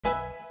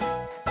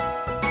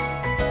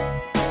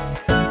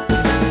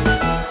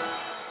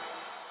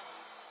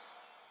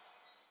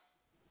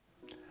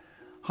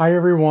Hi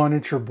everyone,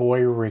 it's your boy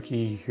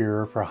Ricky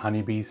here for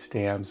Honeybee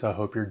Stamps. I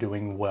hope you're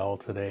doing well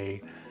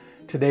today.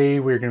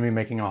 Today we're going to be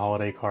making a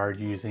holiday card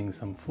using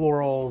some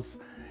florals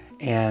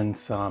and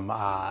some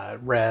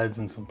reds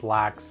and some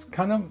blacks.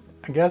 Kind of,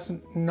 I guess,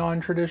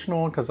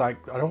 non-traditional because I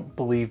don't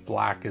believe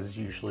black is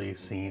usually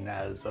seen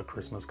as a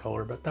Christmas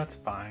color, but that's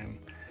fine.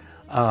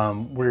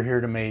 We're here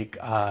to make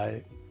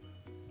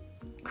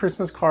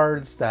Christmas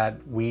cards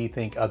that we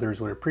think others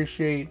would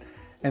appreciate,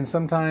 and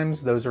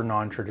sometimes those are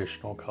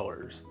non-traditional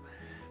colors.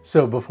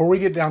 So before we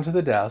get down to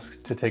the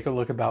desk to take a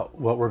look about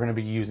what we're going to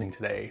be using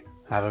today,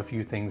 I have a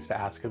few things to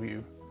ask of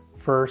you.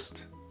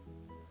 First,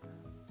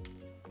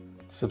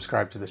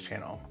 subscribe to this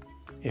channel.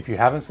 If you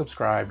haven't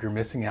subscribed, you're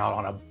missing out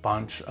on a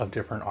bunch of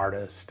different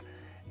artists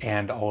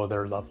and all of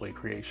their lovely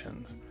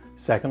creations.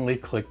 Secondly,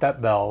 click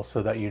that bell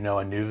so that you know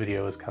a new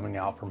video is coming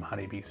out from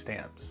Honeybee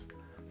Stamps.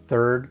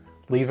 Third,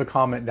 leave a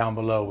comment down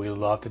below. We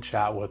love to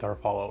chat with our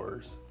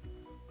followers.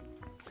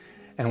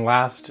 And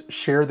last,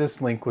 share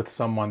this link with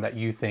someone that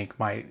you think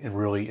might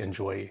really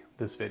enjoy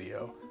this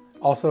video.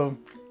 Also,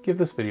 give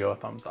this video a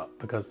thumbs up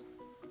because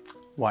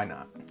why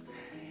not?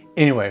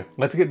 Anyway,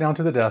 let's get down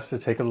to the desk to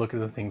take a look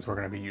at the things we're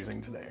going to be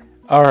using today.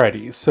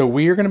 Alrighty, so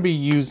we are going to be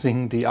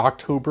using the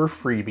October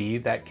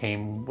freebie that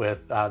came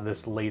with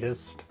this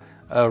latest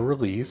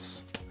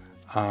release.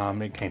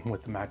 It came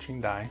with the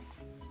matching die.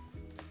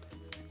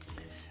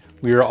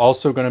 We are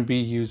also going to be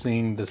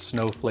using the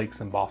Snowflakes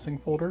embossing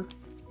folder.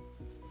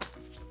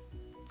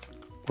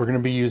 We're going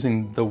to be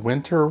using the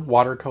winter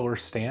watercolor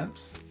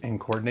stamps and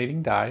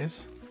coordinating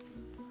dies.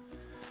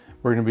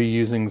 We're going to be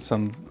using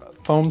some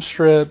foam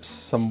strips,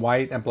 some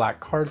white and black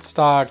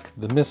cardstock,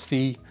 the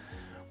Misty.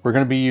 We're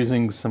going to be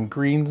using some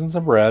greens and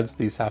some reds.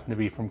 These happen to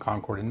be from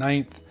Concord and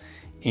 9th.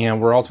 And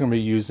we're also going to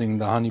be using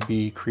the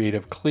Honeybee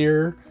Creative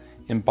Clear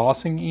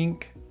embossing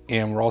ink.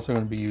 And we're also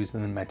going to be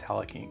using the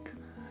metallic ink.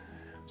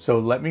 So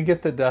let me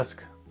get the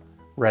desk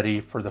ready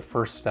for the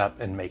first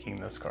step in making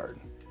this card.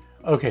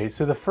 Okay,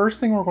 so the first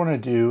thing we're going to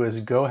do is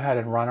go ahead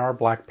and run our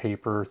black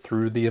paper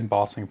through the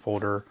embossing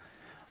folder,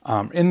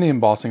 in the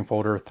embossing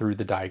folder through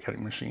the die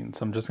cutting machine.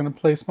 So I'm just going to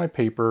place my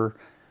paper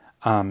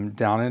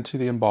down into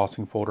the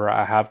embossing folder.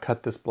 I have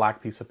cut this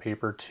black piece of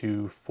paper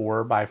to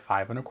 4 by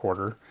 5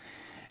 1/4,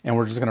 and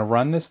we're just going to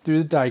run this through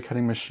the die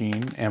cutting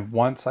machine. And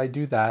once I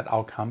do that,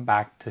 I'll come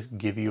back to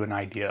give you an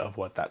idea of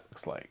what that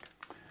looks like.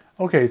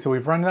 Okay, so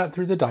we've run that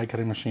through the die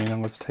cutting machine,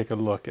 and let's take a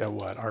look at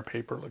what our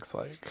paper looks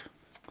like.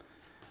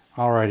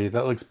 Alrighty,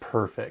 that looks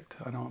perfect.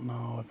 I don't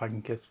know if I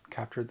can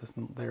capture this.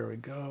 There we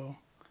go.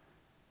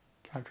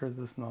 Capture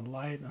this in the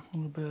light a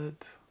little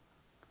bit.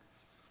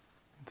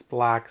 It's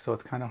black, so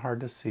it's kind of hard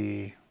to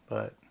see,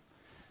 but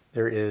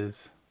there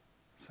is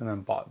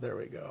some there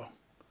we go.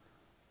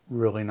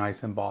 Really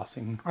nice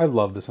embossing. I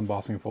love this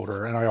embossing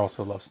folder, and I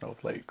also love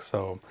Snowflakes,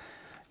 so,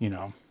 you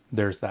know,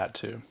 there's that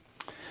too.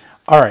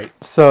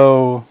 Alright,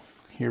 so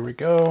here we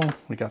go.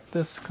 We got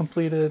this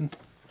completed.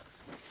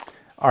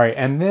 All right,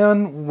 and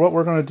then what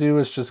we're going to do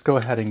is just go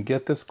ahead and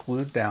get this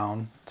glued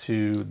down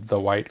to the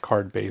white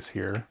card base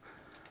here,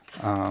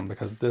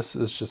 because this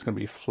is just going to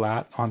be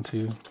flat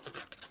onto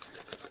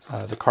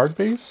the card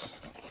base.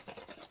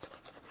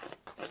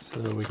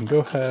 So we can go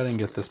ahead and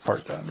get this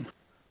part done.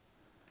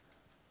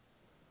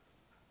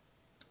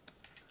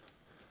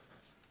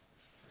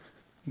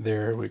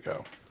 There we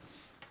go.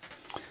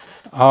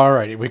 All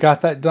righty, we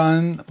got that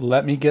done.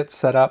 Let me get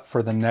set up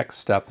for the next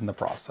step in the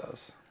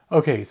process.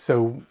 Okay,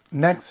 so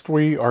next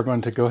we are going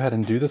to go ahead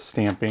and do the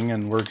stamping,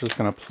 and we're just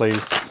going to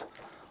place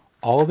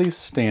all of these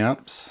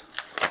stamps,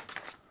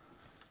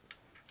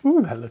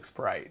 ooh, that looks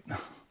bright,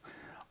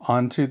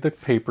 onto the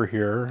paper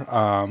here.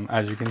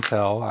 As you can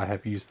tell, I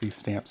have used these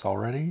stamps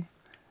already,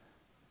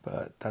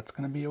 but that's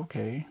going to be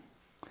okay.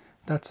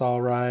 That's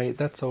all right,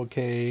 that's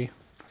okay.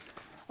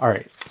 All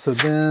right, so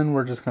then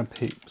we're just going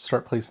to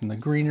start placing the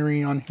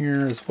greenery on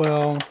here as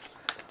well.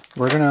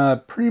 We're going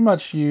to pretty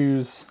much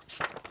use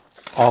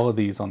all of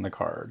these on the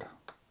card.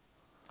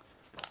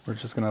 We're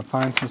just going to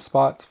find some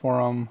spots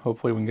for them.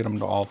 Hopefully we can get them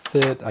to all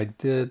fit. I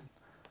did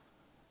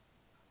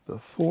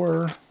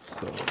before,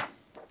 so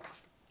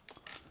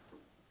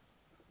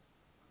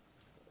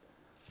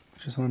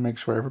just want to make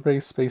sure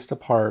everybody's spaced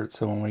apart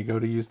so when we go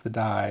to use the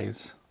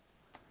dies,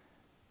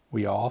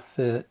 we all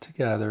fit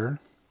together.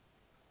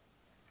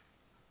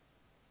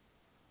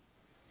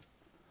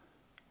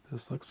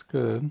 This looks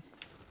good.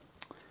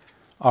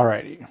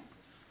 Alrighty.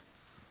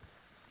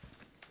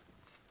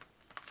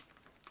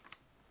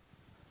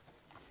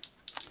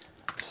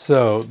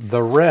 So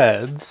the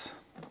reds,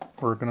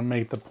 we're going to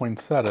make the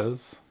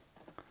poinsettias.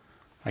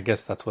 I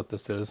guess that's what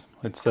this is.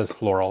 It says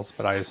florals,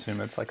 but I assume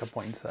it's like a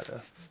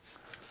poinsettia.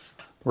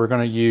 We're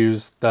going to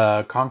use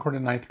the Concord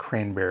and 9th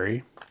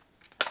cranberry.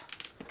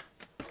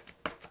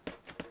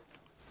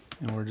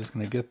 And we're just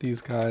going to get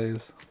these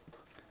guys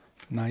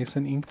nice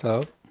and inked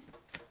up.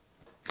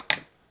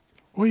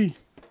 Whee!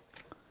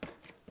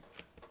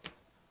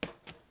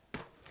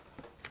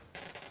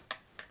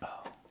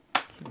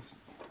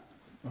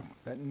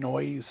 That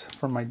noise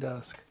from my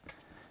desk.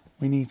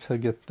 We need to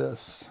get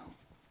this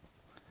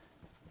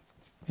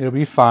It'll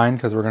be fine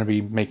because we're going to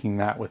be making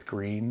that with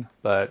green,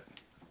 but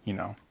you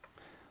know,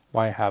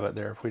 why have it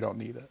there if we don't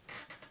need it?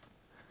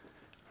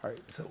 All right,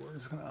 so we're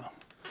just going to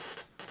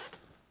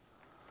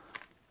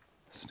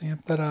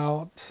stamp that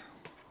out.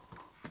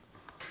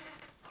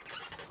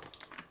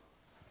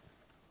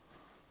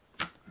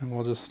 And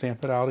we'll just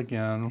stamp it out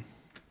again,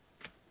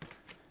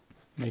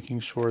 making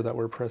sure that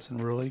we're pressing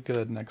really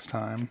good next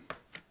time.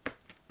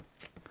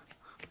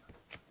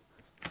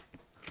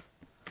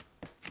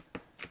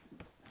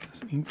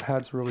 This ink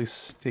pad's really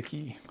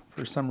sticky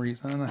for some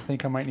reason. I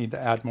think I might need to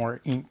add more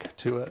ink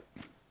to it.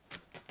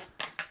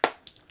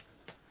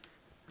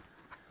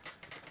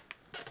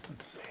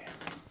 Let's see.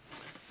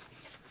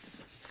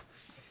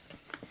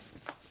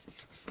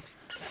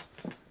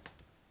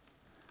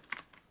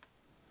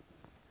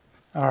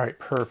 All right,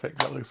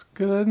 perfect. That looks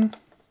good.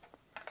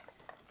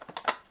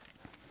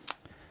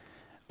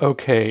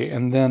 Okay,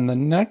 and then the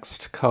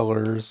next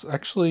colors,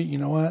 actually, you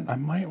know what? I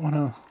might want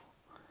to,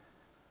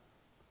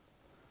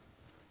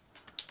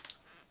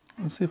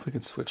 let's see if we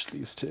could switch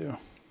these two.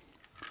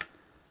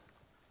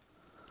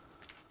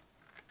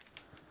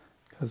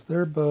 Because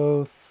they're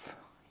both,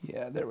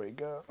 yeah, there we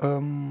go. Let's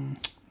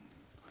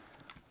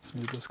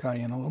move this guy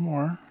in a little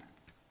more.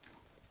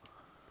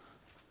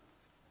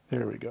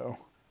 There we go.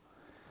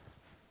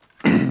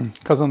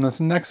 Because on this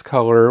next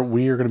color,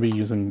 we are going to be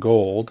using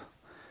gold.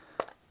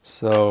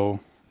 So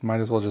might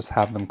as well just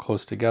have them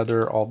close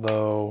together,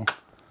 although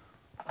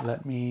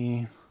let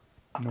me,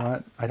 you know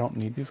what? I don't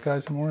need these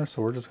guys anymore,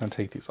 so we're just going to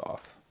take these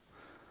off.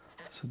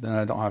 So then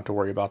I don't have to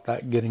worry about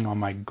that getting on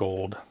my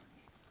gold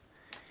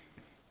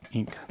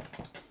ink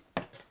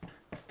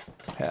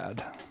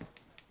pad.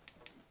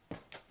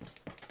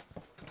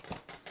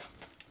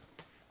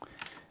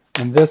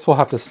 And this we'll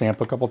have to stamp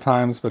a couple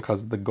times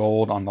because the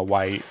gold on the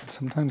white,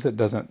 sometimes it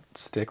doesn't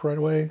stick right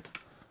away.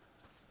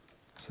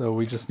 So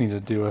we just need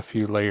to do a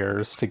few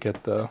layers to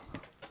get the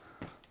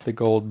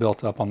gold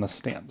built up on the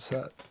stamp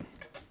set.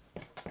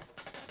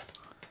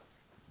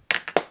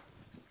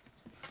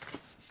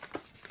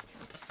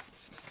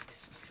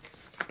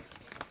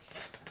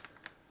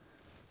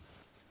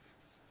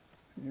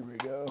 Here we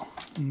go.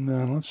 And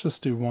then let's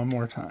just do one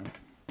more time.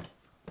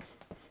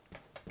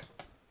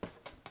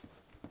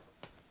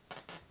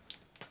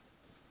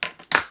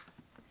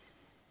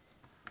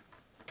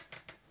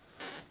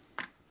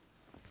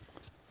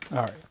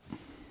 All right.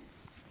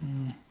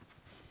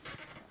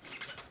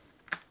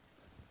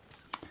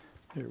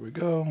 There we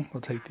go. We'll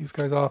take these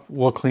guys off.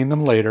 We'll clean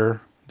them later.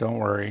 Don't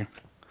worry.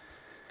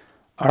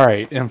 All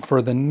right. And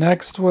for the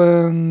next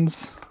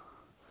ones,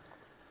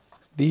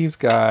 these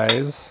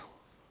guys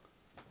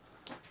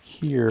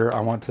here, I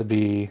want to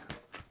be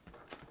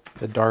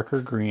the darker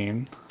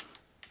green.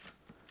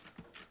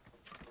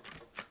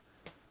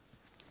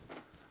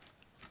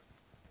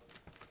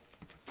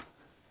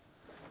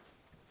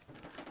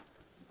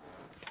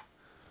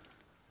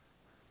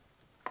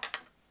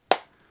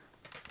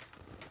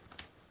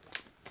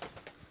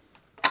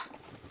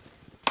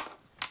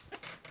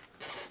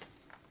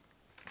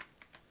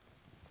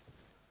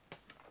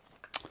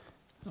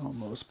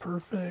 Almost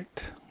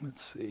perfect. Let's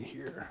see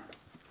here.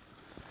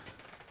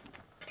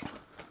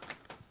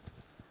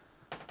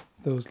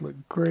 Those look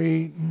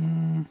great.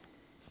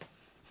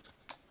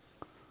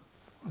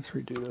 Let's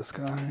redo this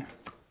guy.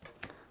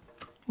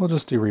 We'll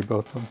just do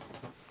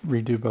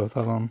redo both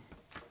of them.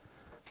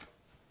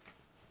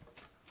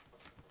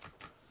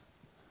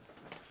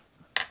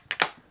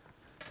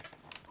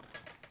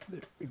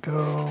 There we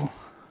go.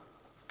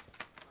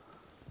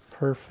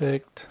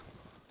 Perfect.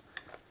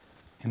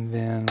 And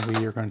then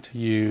we are going to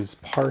use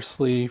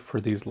Parsley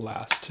for these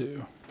last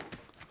two,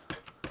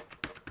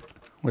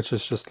 which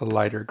is just a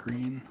lighter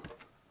green.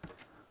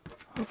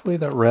 Hopefully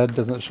that red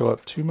doesn't show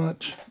up too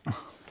much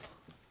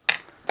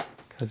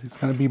because it's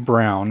going to be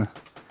brown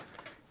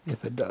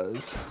if it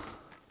does.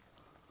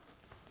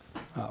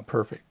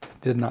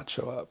 Perfect. Did not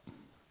show up.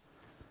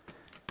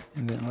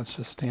 And then let's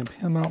just stamp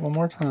him out one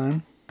more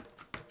time.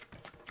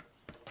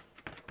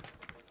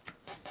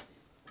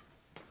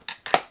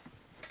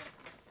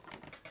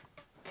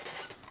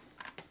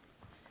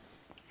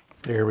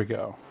 There we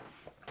go.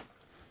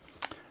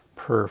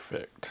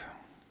 Perfect.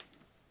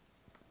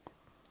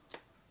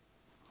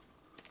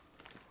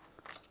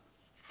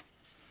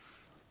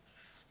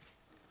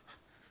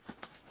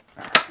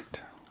 All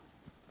right.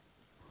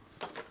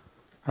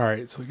 All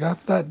right, so we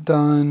got that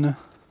done.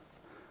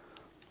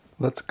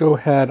 Let's go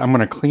ahead. I'm going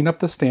to clean up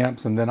the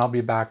stamps and then I'll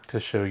be back to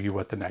show you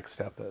what the next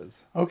step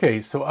is. Okay,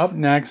 so up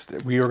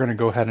next, we are going to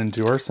go ahead and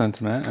do our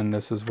sentiment, and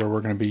this is where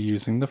we're going to be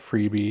using the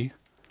freebie.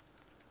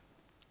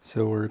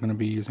 So we're going to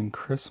be using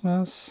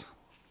Christmas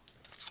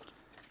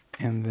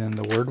and then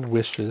the word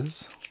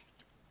wishes.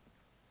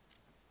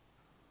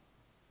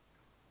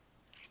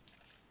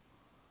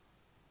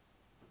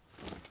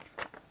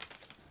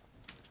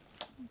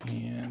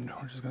 And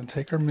we're just going to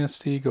take our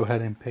Misty, go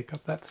ahead and pick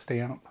up that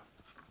stamp.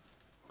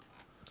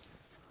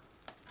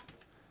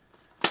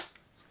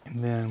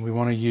 And then we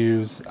want to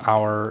use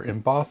our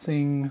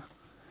embossing,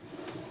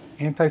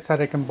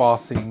 anti-static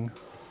embossing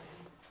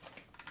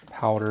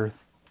powder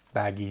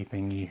baggy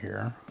thingy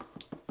here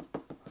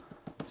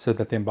so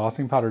that the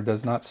embossing powder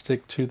does not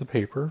stick to the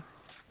paper.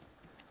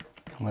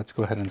 And let's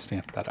go ahead and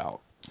stamp that out.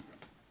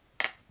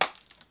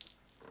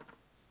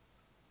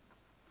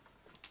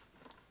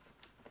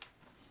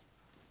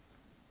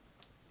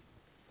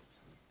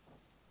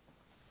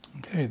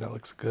 Okay, that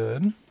looks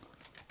good.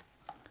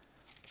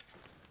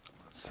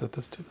 Let's set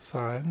this to the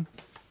side.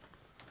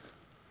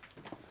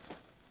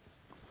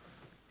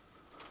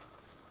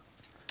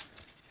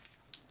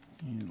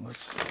 And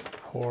let's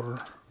pour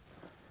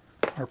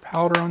our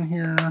powder on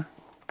here.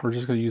 We're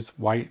just going to use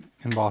white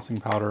embossing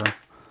powder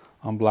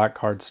on black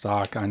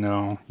cardstock. I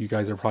know you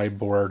guys are probably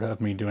bored of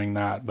me doing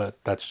that, but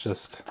that's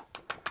just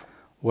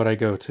what I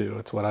go to.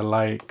 It's what I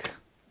like.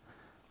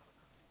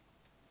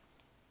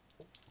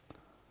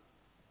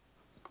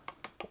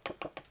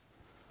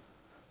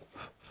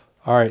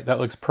 All right, that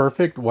looks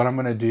perfect. What I'm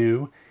going to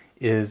do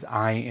is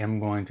I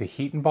am going to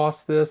heat emboss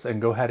this and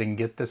go ahead and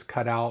get this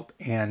cut out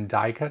and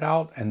die cut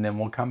out, and then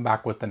we'll come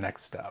back with the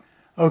next step.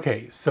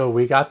 Okay, so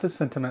we got the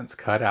sentiments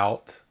cut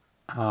out.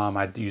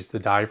 I'd use the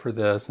die for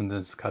this and then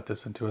just cut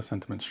this into a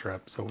sentiment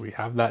strip. So we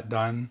have that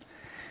done.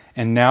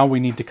 And now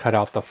we need to cut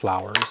out the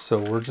flowers. So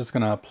we're just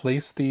gonna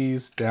place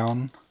these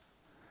down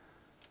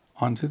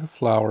onto the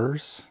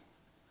flowers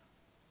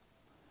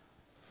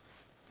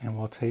and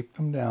we'll tape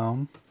them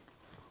down.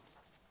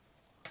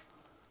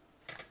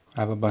 I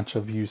have a bunch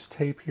of used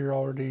tape here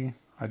already.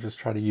 I just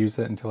try to use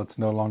it until it's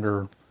no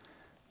longer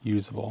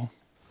usable.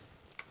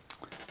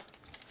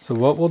 So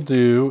what we'll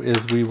do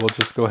is we will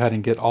just go ahead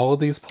and get all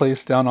of these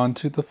placed down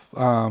onto the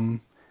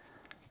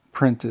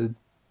printed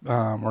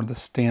or the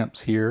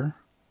stamps here,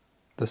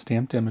 the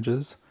stamped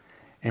images,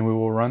 and we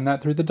will run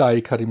that through the die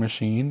cutting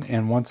machine.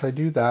 And once I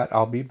do that,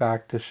 I'll be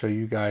back to show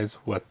you guys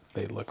what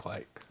they look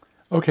like.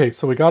 Okay,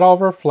 so we got all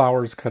of our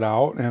flowers cut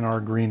out and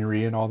our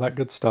greenery and all that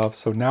good stuff.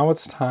 So now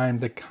it's time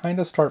to kind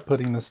of start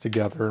putting this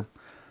together.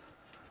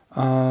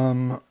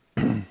 Let's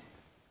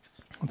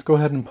go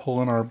ahead and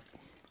pull in our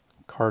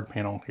card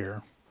panel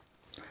here.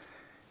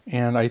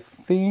 And I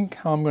think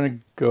how I'm going to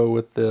go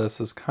with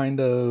this is kind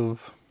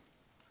of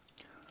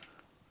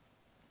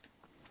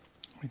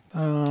like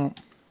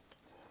that.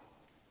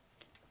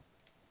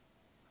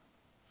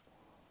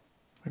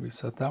 Maybe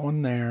set that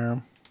one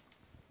there.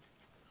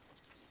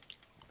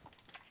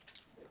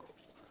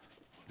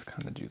 Let's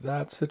kind of do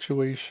that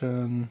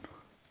situation.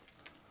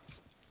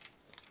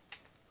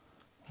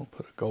 We'll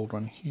put a gold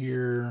one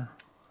here.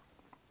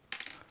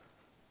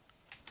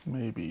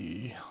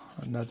 Maybe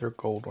another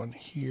gold one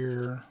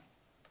here.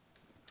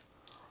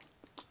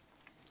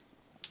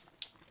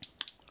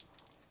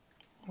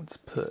 Let's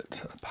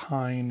put a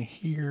pine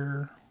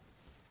here.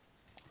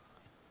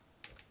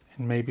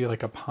 And maybe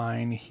like a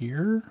pine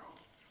here.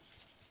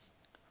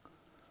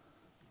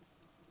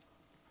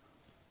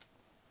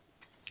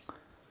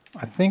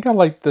 I think I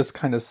like this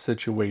kind of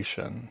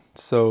situation.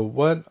 So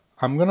what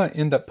I'm gonna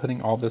end up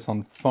putting all this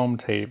on foam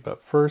tape,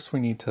 but first we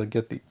need to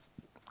get these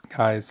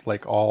guys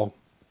like all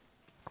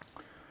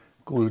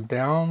glued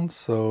down.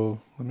 So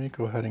let me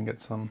go ahead and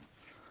get some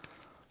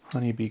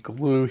honeybee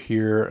glue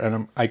here.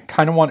 And I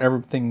kind of want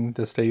everything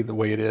to stay the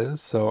way it is.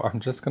 So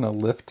I'm just gonna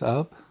lift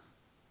up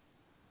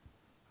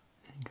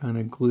and kind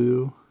of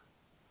glue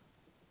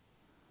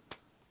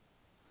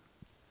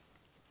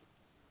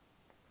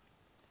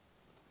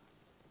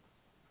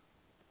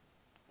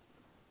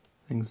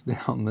things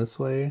down this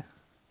way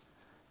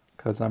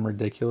because I'm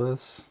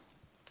ridiculous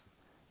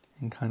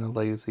and kind of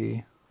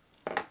lazy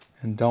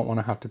and don't want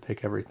to have to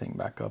pick everything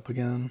back up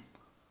again.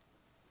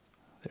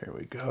 There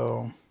we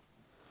go.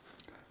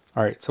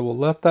 All right, so we'll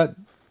let that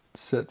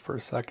sit for a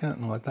second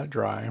and let that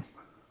dry.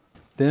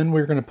 Then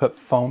we're going to put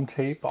foam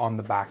tape on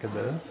the back of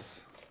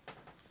this.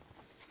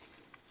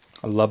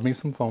 I love me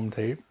some foam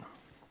tape.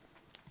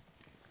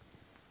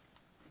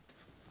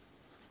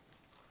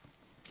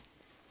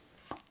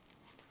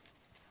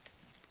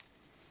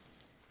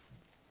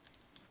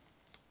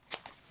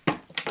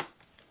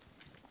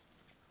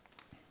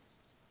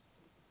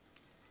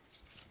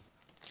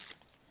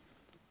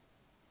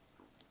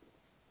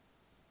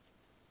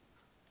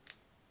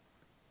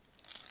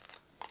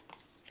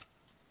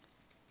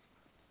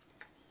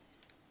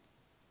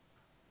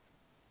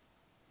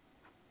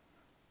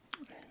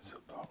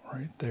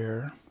 Right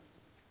there.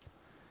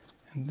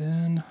 And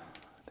then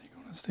I think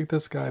I'm going to stick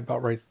this guy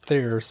about right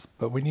there,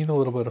 but we need a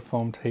little bit of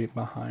foam tape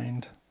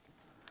behind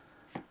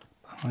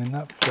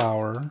that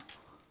flower.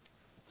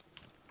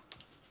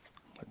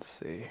 Let's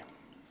see.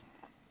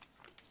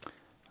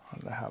 How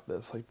did I have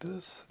this? Like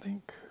this, I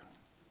think.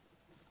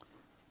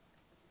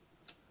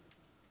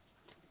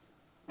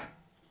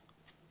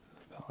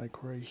 About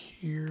like right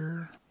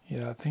here.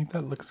 Yeah, I think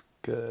that looks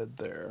good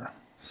there.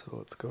 So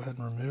let's go ahead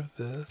and remove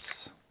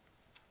this.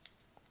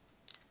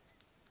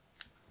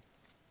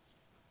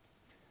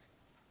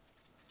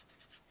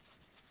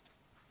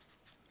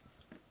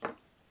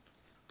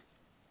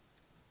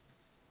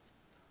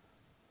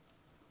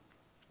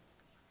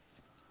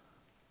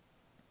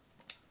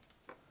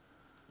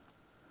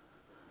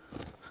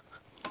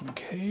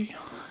 Okay,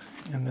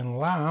 and then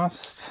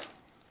last,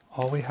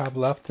 all we have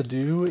left to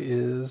do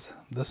is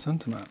the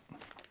sentiment.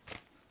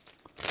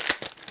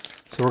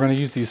 So we're going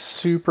to use these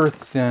super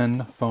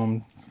thin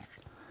foam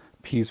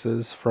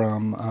pieces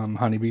from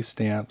Honeybee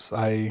Stamps.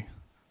 I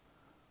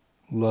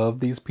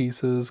love these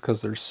pieces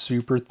because they're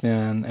super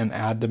thin and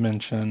add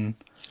dimension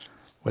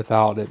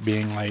without it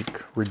being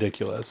like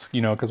ridiculous.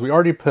 You know, because we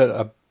already put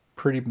a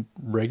pretty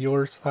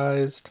regular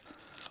sized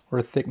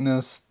or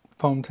thickness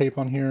foam tape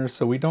on here,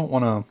 so we don't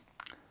want to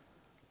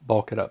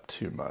bulk it up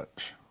too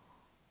much.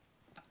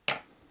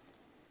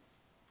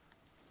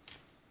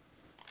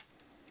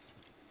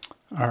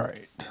 All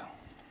right.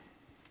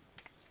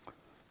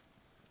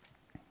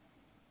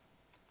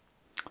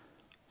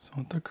 So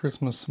with the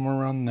Christmas somewhere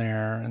around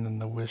there, and then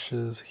the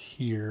wishes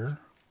here.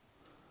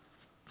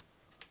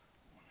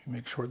 Let me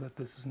make sure that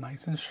this is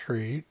nice and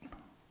straight.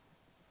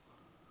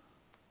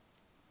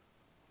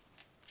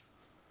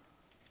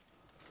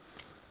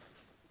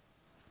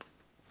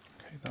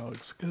 Okay, that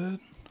looks good.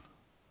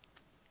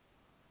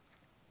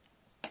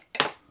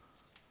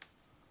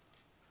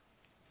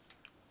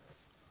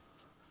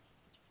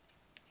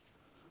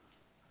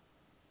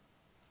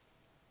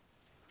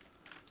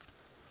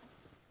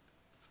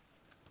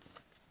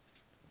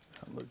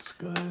 Looks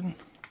good.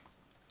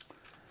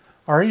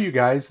 All right, you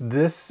guys,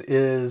 this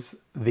is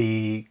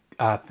the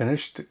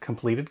finished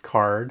completed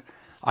card.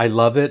 I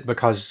love it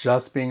because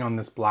just being on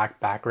this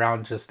black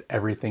background, just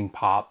everything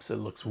pops. It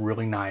looks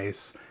really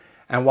nice.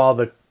 And while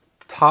the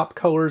top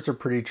colors are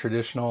pretty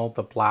traditional,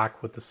 the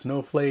black with the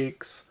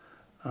snowflakes,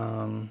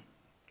 you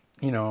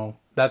know,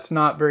 that's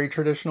not very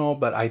traditional,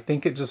 but I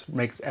think it just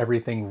makes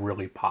everything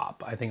really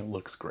pop. I think it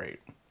looks great.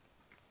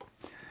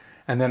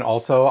 And then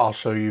also I'll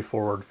show you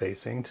forward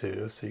facing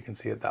too, so you can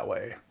see it that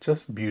way.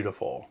 Just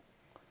beautiful.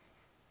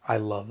 I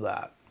love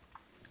that.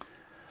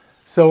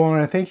 So I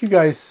want to thank you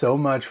guys so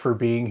much for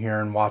being here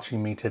and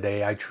watching me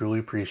today. I truly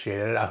appreciate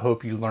it. I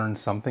hope you learned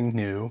something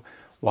new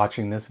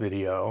watching this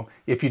video.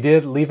 If you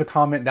did, leave a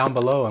comment down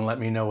below and let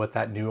me know what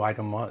that new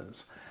item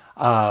was.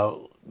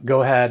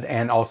 Go ahead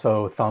and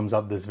also thumbs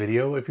up this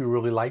video if you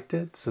really liked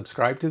it.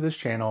 Subscribe to this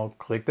channel,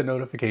 click the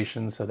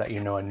notifications so that you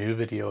know a new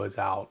video is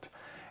out.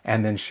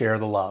 And then share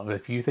the love.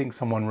 If you think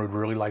someone would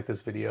really like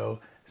this video,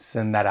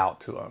 send that out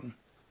to them.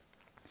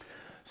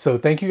 So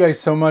thank you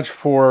guys so much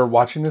for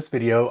watching this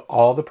video.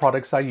 All the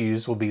products I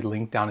use will be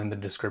linked down in the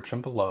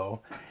description below.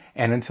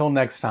 And until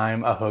next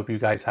time, I hope you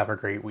guys have a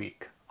great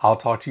week. I'll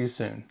talk to you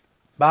soon.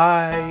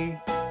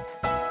 Bye.